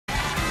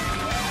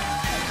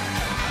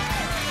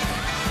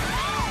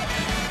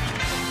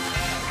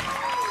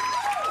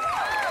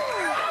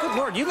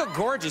Howard, you look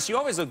gorgeous. You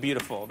always look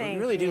beautiful. Thank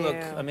you really do you.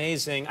 look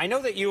amazing. I know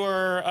that you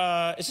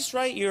are, is this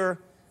right? You're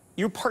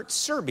part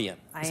Serbian.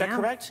 Is that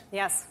correct?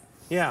 Yes.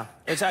 Yeah.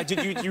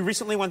 Did you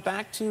recently went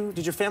back to,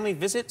 did your family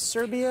visit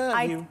Serbia?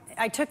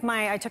 I took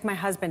my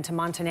husband to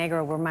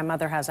Montenegro, where my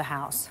mother has a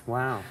house.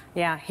 Wow.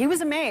 Yeah, he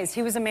was amazed.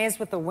 He was amazed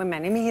with the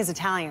women. I mean, he's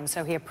Italian,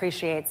 so he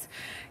appreciates,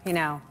 you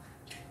know,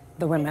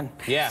 the women.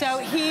 Yeah. So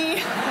he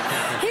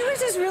was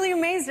just really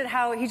amazed at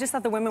how he just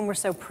thought the women were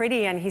so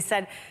pretty, and he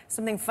said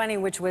something funny,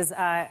 which was,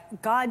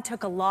 God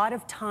took a lot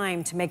of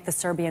time to make the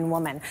Serbian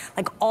woman.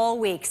 Like all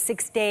week,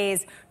 6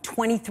 days,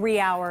 23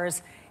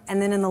 hours,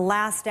 and then in the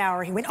last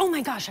hour, he went, oh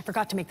my gosh, I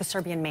forgot to make the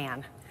Serbian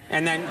man.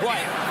 And then what?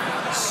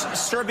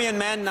 Serbian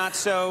men not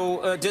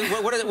so...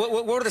 what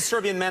are the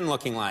Serbian men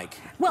looking like?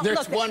 Well,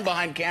 there's one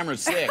behind camera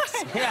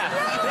 6. Yeah.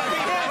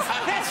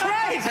 That's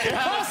right.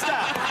 Costa.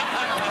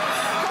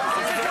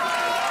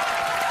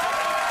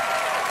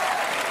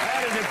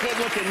 That is a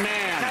good-looking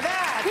man. Now that...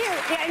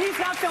 Yeah, and he's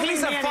not filming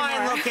He's me a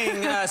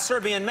fine-looking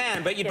Serbian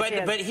man, but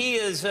he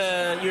is...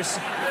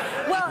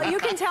 Well, you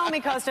can tell me,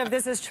 Costa, if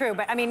this is true,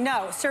 but I mean,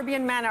 no,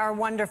 Serbian men are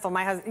wonderful.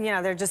 My husband, you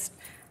know, they're just,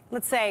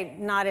 let's say,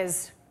 not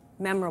as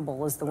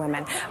memorable as the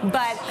women,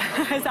 but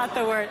is that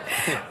the word?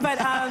 But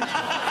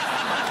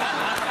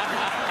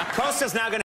Costa's now going to